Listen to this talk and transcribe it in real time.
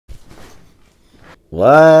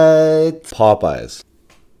What? Popeyes.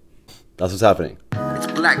 That's what's happening. It's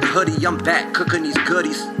Black Hoody, I'm back cooking these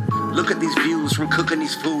goodies. Look at these views from cooking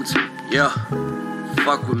these foods. Yeah,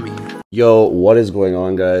 fuck with me. Yo, what is going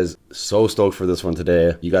on, guys? So stoked for this one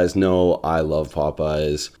today. You guys know I love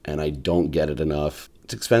Popeyes and I don't get it enough.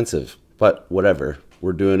 It's expensive, but whatever.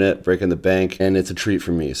 We're doing it, breaking the bank, and it's a treat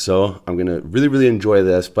for me. So I'm gonna really enjoy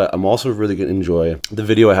this, but I'm also really gonna enjoy the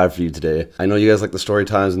video I have for you today. I know you guys like the story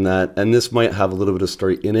times and that, and this might have a little bit of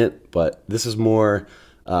story in it, but this is more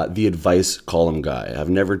the advice column guy. I've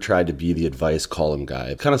never tried to be the advice column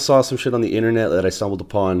guy. I kind of saw some shit on the internet that I stumbled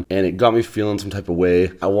upon and it got me feeling some type of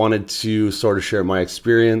way. I wanted to sort of share my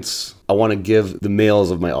experience. I want to give the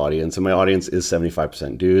males of my audience, and my audience is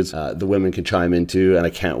 75% dudes. The women can chime in too, and I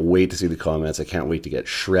can't wait to see the comments. I can't wait to get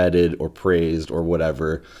shredded or praised or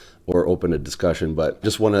whatever, or open a discussion, but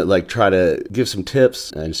just want to like try to give some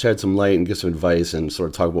tips and shed some light and give some advice and sort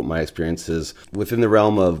of talk about my experiences within the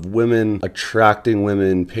realm of women, attracting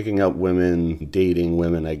women, picking up women, dating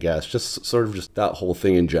women, I guess, just sort of just that whole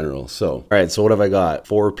thing in general. So, all right, so what have I got?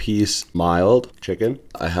 4-piece mild chicken.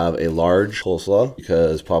 I have a large coleslaw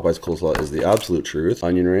because Popeye's coleslaw is the absolute truth.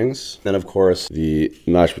 Onion rings. Then of course the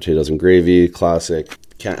mashed potatoes and gravy, classic.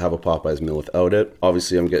 Can't have a Popeyes meal without it.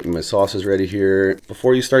 Obviously, I'm getting my sauces ready here.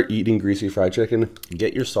 Before you start eating greasy fried chicken,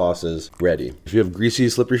 get your sauces ready. If you have greasy,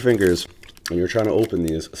 slippery fingers and you're trying to open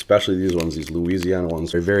these, especially these ones, these Louisiana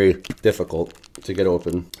ones, they're very difficult to get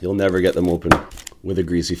open. You'll never get them open with a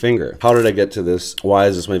greasy finger. How did I get to this? Why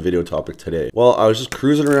is this my video topic today? Well, I was just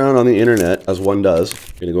cruising around on the internet, as one does.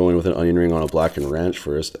 Gonna go in with an onion ring on a blackened ranch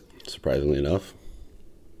first, surprisingly enough.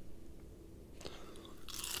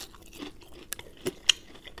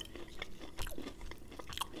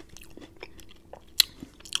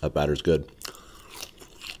 That batter's good.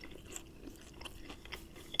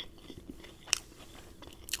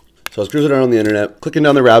 So I was cruising around the internet, clicking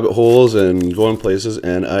down the rabbit holes and going places,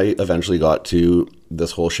 and I eventually got to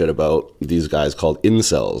this whole shit about these guys called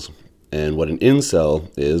incels. And what an incel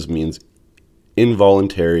is means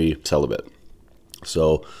involuntary celibate.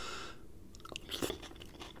 So,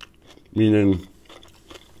 meaning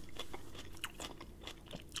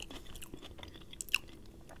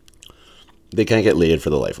they can't get laid for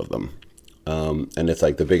the life of them. And it's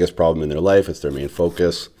like the biggest problem in their life. It's their main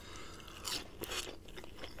focus.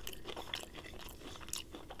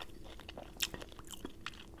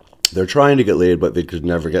 They're trying to get laid, but they could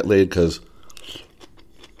never get laid because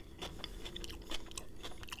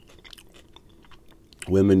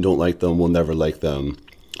women don't like them, will never like them.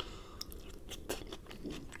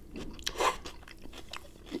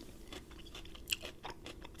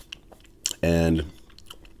 And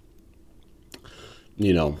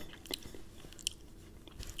you know,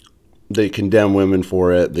 they condemn women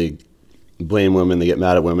for it. They blame women. They get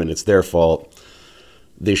mad at women. It's their fault.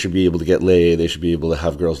 They should be able to get laid. They should be able to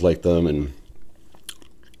have girls like them. And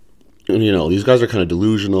you know, these guys are kind of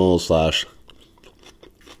delusional slash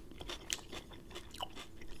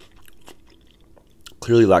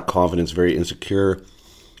clearly lack confidence, very insecure,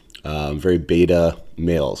 very beta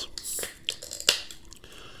males.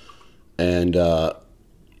 And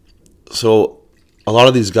so a lot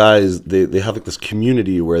of these guys, they have like this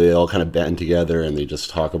community where they all kind of band together and they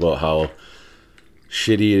just talk about how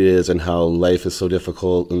shitty it is and how life is so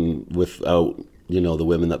difficult and without, you know, the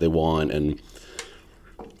women that they want. And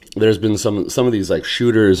there's been some of these like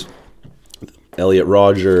shooters, Elliot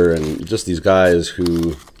Roger, and just these guys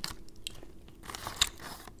who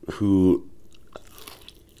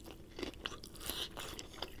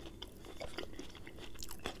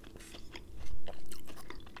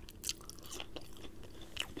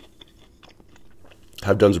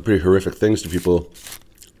have done some pretty horrific things to people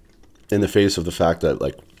in the face of the fact that,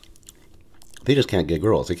 like, they just can't get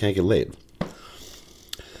girls. They can't get laid.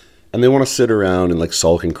 And they want to sit around and, like,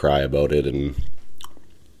 sulk and cry about it. And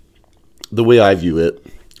the way I view it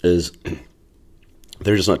is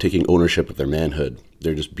they're just not taking ownership of their manhood.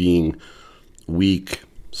 They're just being weak,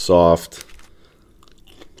 soft,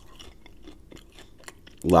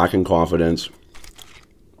 lacking confidence,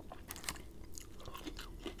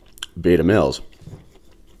 beta males.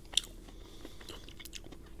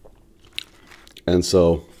 And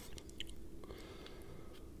so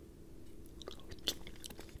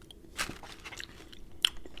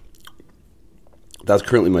that's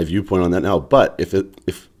currently my viewpoint on that now. But if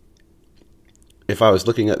I was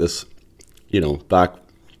looking at this, you know, back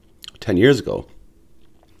 10 years ago,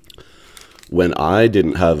 when I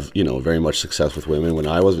didn't have, you know, very much success with women, when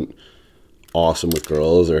I wasn't awesome with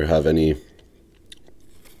girls or have any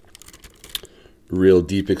real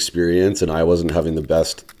deep experience, and I wasn't having the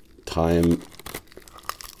best time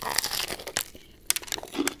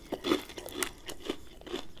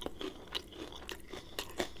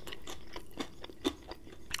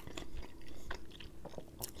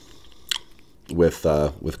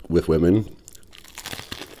with women.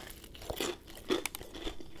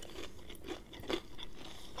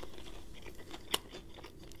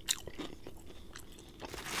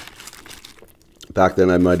 Back then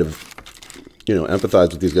I might have,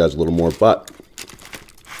 empathized with these guys a little more, but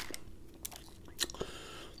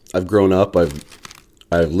I've grown up, I've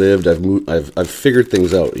lived, I've moved, I've figured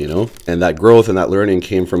things out, and that growth and that learning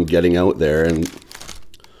came from getting out there and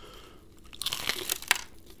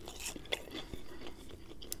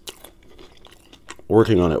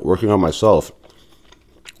working on it, working on myself,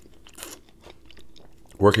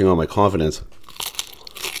 working on my confidence.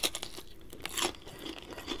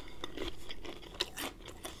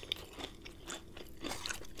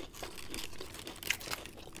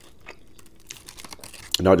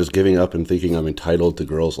 Not just giving up and thinking I'm entitled to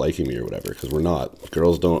girls liking me or whatever, because we're not.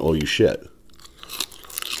 Girls don't owe you shit.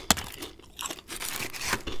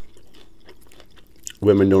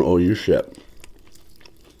 Women don't owe you shit.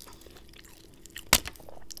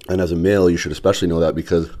 And as a male, you should especially know that,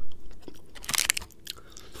 because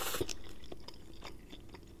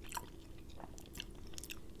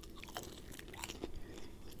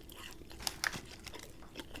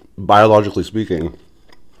biologically speaking,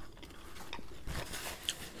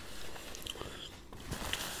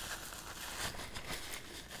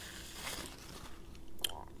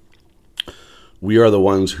 we are the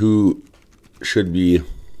ones who should be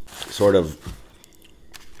sort of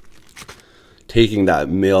taking that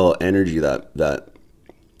male energy, that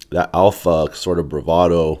alpha sort of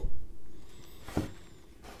bravado,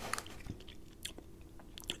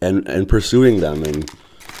 and pursuing them,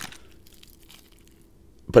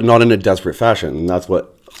 but not in a desperate fashion. And that's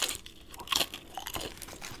what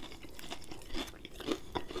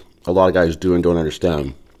a lot of guys do and don't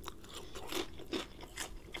understand.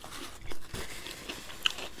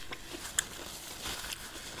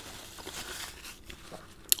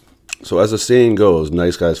 So as the saying goes,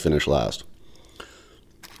 nice guys finish last.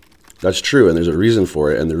 That's true, and there's a reason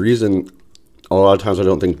for it. And the reason, a lot of times I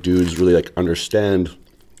don't think dudes really understand,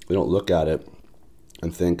 they don't look at it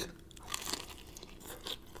and think,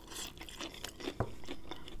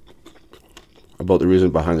 about the reason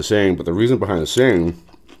behind the saying. But the reason behind the saying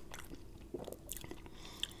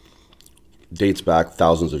dates back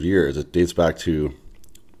thousands of years. It dates back to,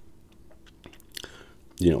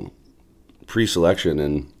 pre-selection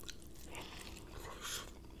and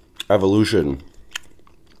evolution.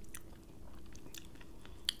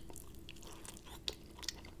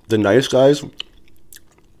 The nice guys,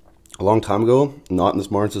 a long time ago, not in this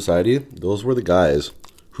modern society, those were the guys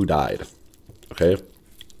who died. Okay?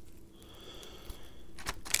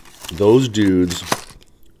 Those dudes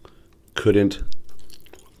couldn't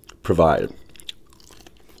provide.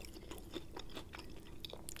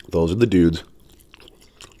 Those are the dudes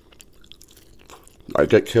that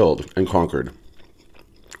get killed and conquered.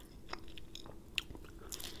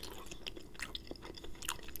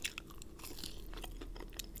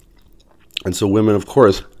 And so women, of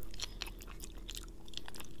course,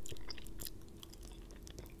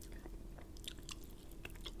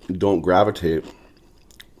 don't gravitate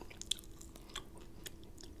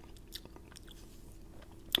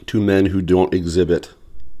to men who don't exhibit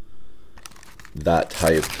that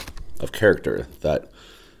type of character. That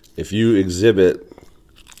if you exhibit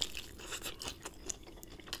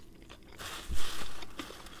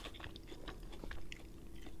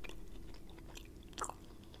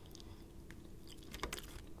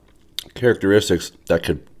characteristics that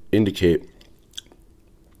could indicate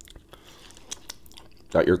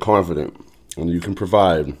that you're confident and you can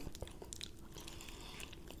provide,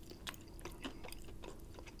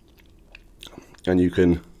 and you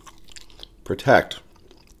can protect.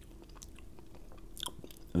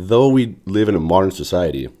 Though we live in a modern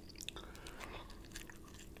society,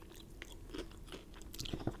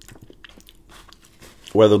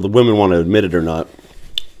 whether the women want to admit it or not,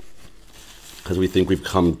 because we think we've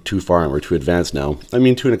come too far and we're too advanced now. I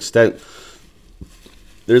mean, to an extent,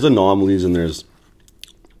 there's anomalies and there's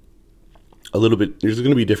a little bit, there's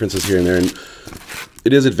going to be differences here and there, and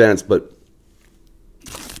it is advanced, but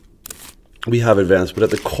we have advanced. But at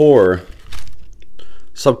the core,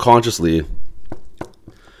 subconsciously,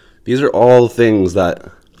 these are all things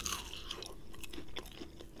that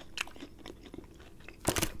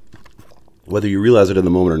whether you realize it in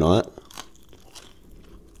the moment or not,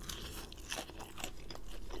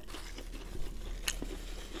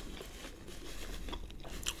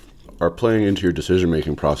 are playing into your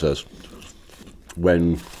decision-making process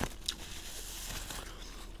when,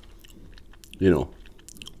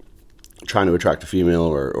 trying to attract a female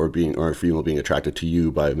or a female being attracted to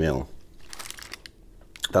you by a male.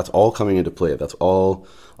 That's all coming into play. That's all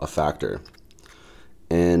a factor.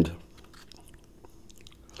 And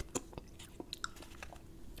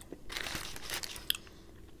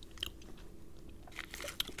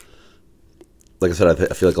like I said,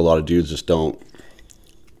 I feel like a lot of dudes just don't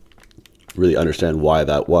really understand why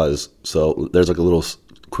that was. So there's like a little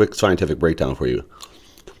quick scientific breakdown for you.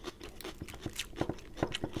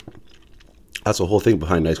 That's the whole thing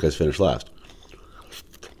behind nice guys finish last.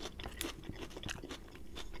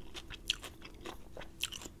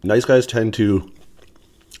 Nice guys tend to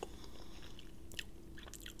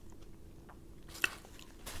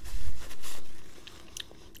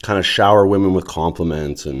kind of shower women with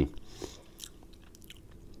compliments and,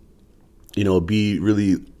 you know, be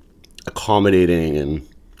really accommodating and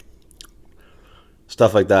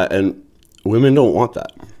stuff like that. And women don't want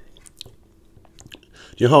that. Do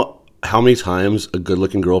you know how many times a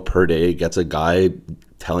good-looking girl per day gets a guy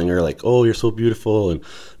telling her, like, oh, you're so beautiful, and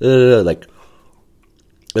like,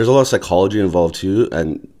 there's a lot of psychology involved too,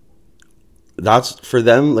 and that's, for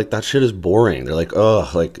them, like, that shit is boring. They're like, oh,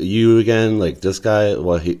 like, you again, like, this guy,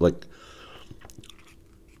 well, he, like,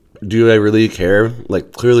 do I really care?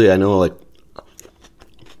 Like, clearly I know, like,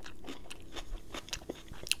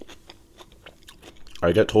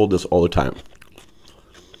 I get told this all the time.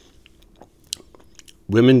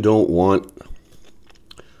 Women don't want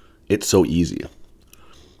it so easy.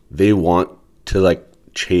 They want to, like,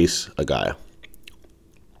 chase a guy.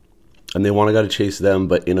 And they want a guy to chase them,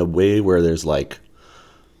 but in a way where there's, like,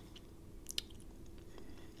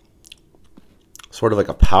 sort of like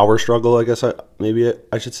a power struggle, I guess maybe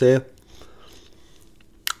I should say.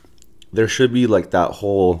 There should be, like, that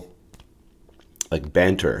whole, like,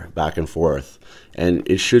 banter back and forth. And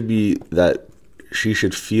it should be that she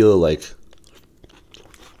should feel like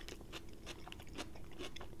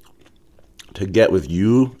to get with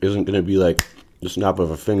you isn't going to be like the snap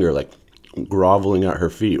of a finger, like groveling at her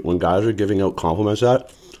feet. When guys are giving out compliments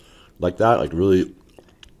like that, like really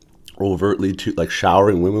overtly, to like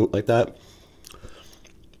showering women like that,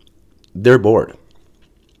 they're bored.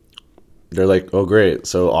 They're like, oh great,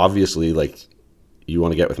 so obviously, like, you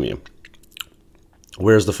want to get with me.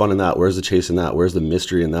 Where's the fun in that? Where's the chase in that? Where's the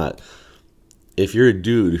mystery in that? If you're a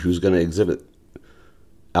dude who's going to exhibit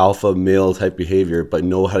alpha male type behavior but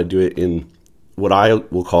know how to do it in what I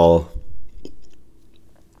will call,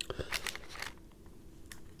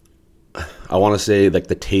 I want to say, like,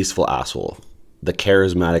 the tasteful asshole, the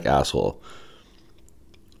charismatic asshole.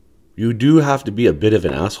 You do have to be a bit of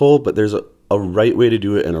an asshole, but there's a right way to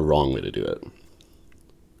do it and a wrong way to do it.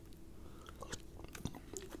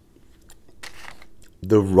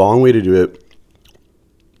 The wrong way to do it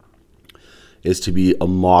is to be a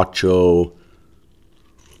macho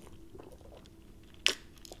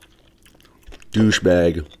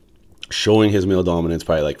douchebag showing his male dominance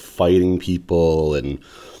by, like, fighting people and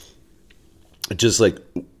just, like,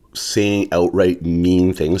 saying outright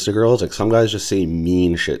mean things to girls. Like, some guys just say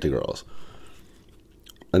mean shit to girls.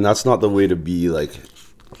 And that's not the way to be, like,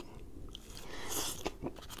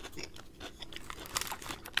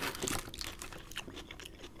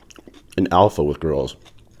 an alpha with girls.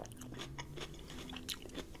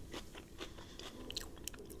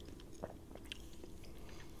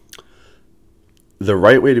 The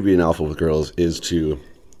right way to be an alpha with girls is to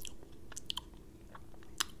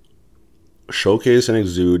showcase and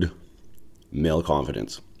exude male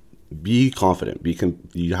confidence. Be confident.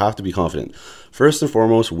 You have to be confident. First and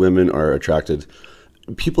foremost, women are attracted,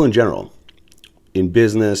 people in general, in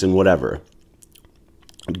business and whatever,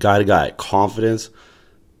 guy to guy, confidence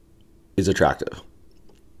is attractive.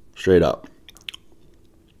 Straight up.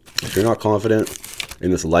 If you're not confident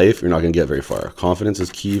in this life, you're not going to get very far. Confidence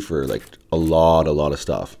is key for, like, a lot of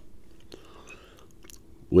stuff.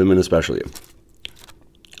 Women especially.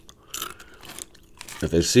 If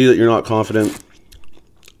they see that you're not confident,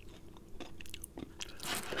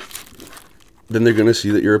 then they're going to see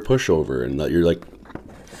that you're a pushover and that you're, like,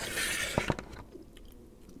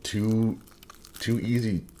 too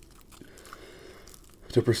easy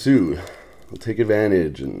to pursue, take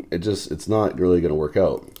advantage, and it's not really going to work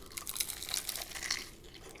out.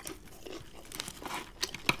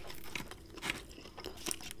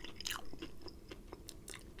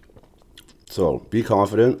 So be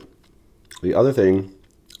confident. The other thing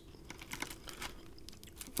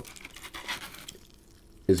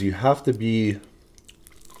is you have to be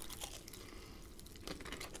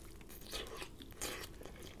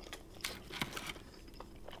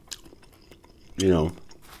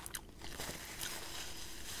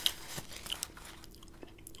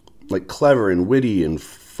like clever and witty and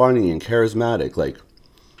funny and charismatic. Like,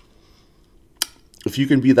 if you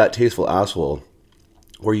can be that tasteful asshole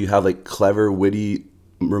where you have like clever, witty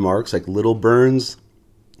remarks, like little burns,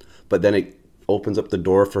 but then it opens up the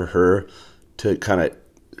door for her to kind of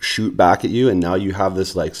shoot back at you, and now you have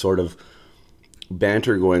this like sort of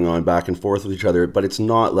banter going on back and forth with each other, but it's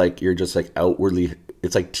not like you're just like outwardly,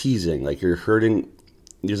 it's like teasing, like you're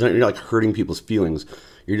not like hurting people's feelings,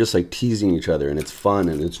 you're just like teasing each other, and it's fun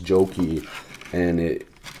and it's jokey, and it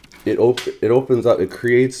opens up, it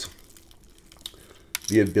creates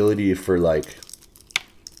the ability for like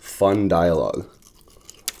fun dialogue.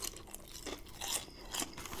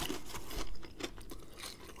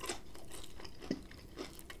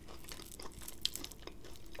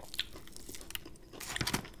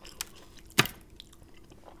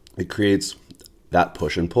 It creates that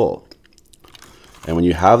push and pull. And when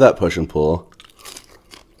you have that push and pull,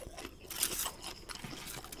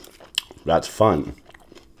 that's fun.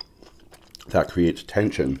 That creates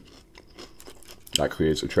tension. That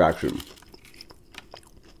creates attraction.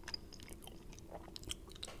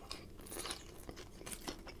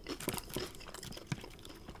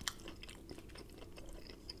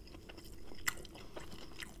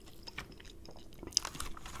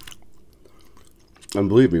 And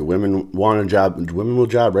believe me, women want to jab. Women will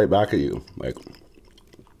jab right back at you. Like,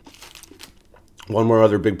 one more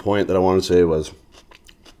other big point that I want to say was,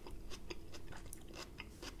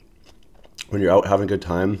 when you're out having a good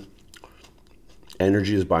time,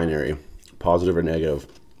 energy is binary, positive or negative.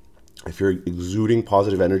 If you're exuding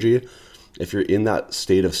positive energy, if you're in that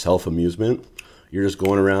state of self-amusement, you're just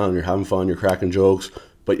going around, you're having fun, you're cracking jokes,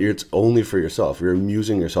 but it's only for yourself. You're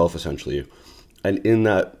amusing yourself, essentially. And in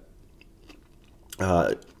that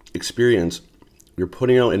experience, you're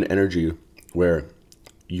putting out an energy where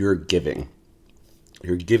you're giving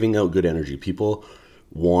out good energy. People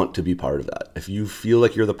want to be part of that. If you feel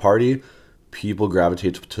like you're the party, people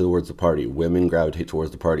gravitate towards the party. Women gravitate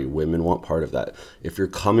towards the party. Women want part of that. If you're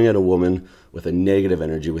coming at a woman with a negative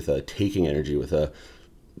energy, with a taking energy, with a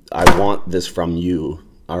I want this from you,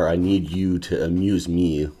 or I need you to amuse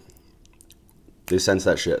me, they sense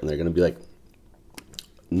that shit, and they're gonna be like,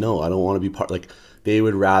 no, I don't want to be part. Like, they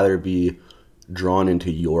would rather be drawn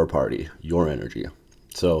into your party, your energy.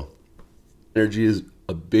 So energy is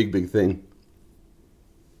a big thing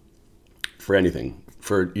for anything,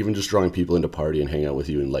 for even just drawing people into party and hang out with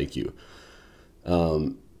you and like you.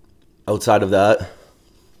 Outside of that,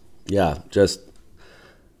 yeah, just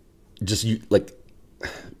you, like,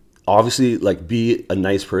 obviously, like, be a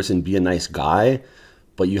nice person, be a nice guy,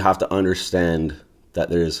 but you have to understand that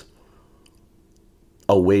there's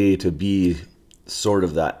a way to be sort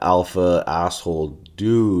of that alpha asshole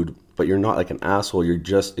dude, but you're not like an asshole. You're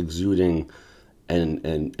just exuding and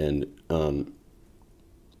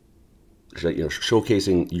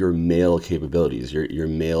showcasing your male capabilities, your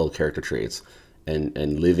male character traits,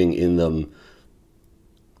 and living in them,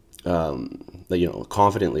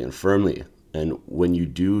 confidently and firmly. And when you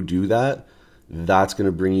do that, that's going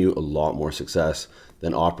to bring you a lot more success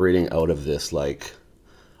than operating out of this like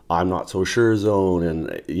I'm not so sure zone.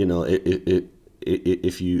 And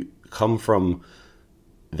if you come from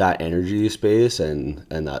that energy space and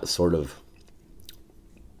that sort of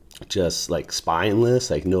just like spineless,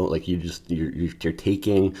 like, no, like you're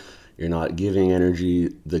taking, you're not giving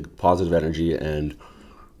energy, the positive energy, and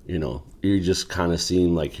you just kind of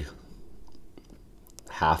seem like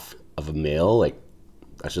half of a male, like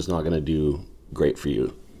that's just not going to do great for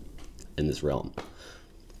you in this realm.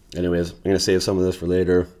 Anyways, I'm going to save some of this for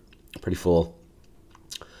later. Pretty full.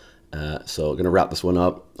 So going to wrap this one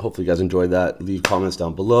up. Hopefully you guys enjoyed that. Leave comments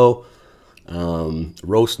down below.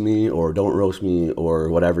 Roast me or don't roast me or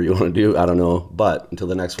whatever you want to do. I don't know. But until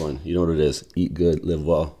the next one, you know what it is. Eat good, live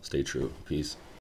well, stay true. Peace.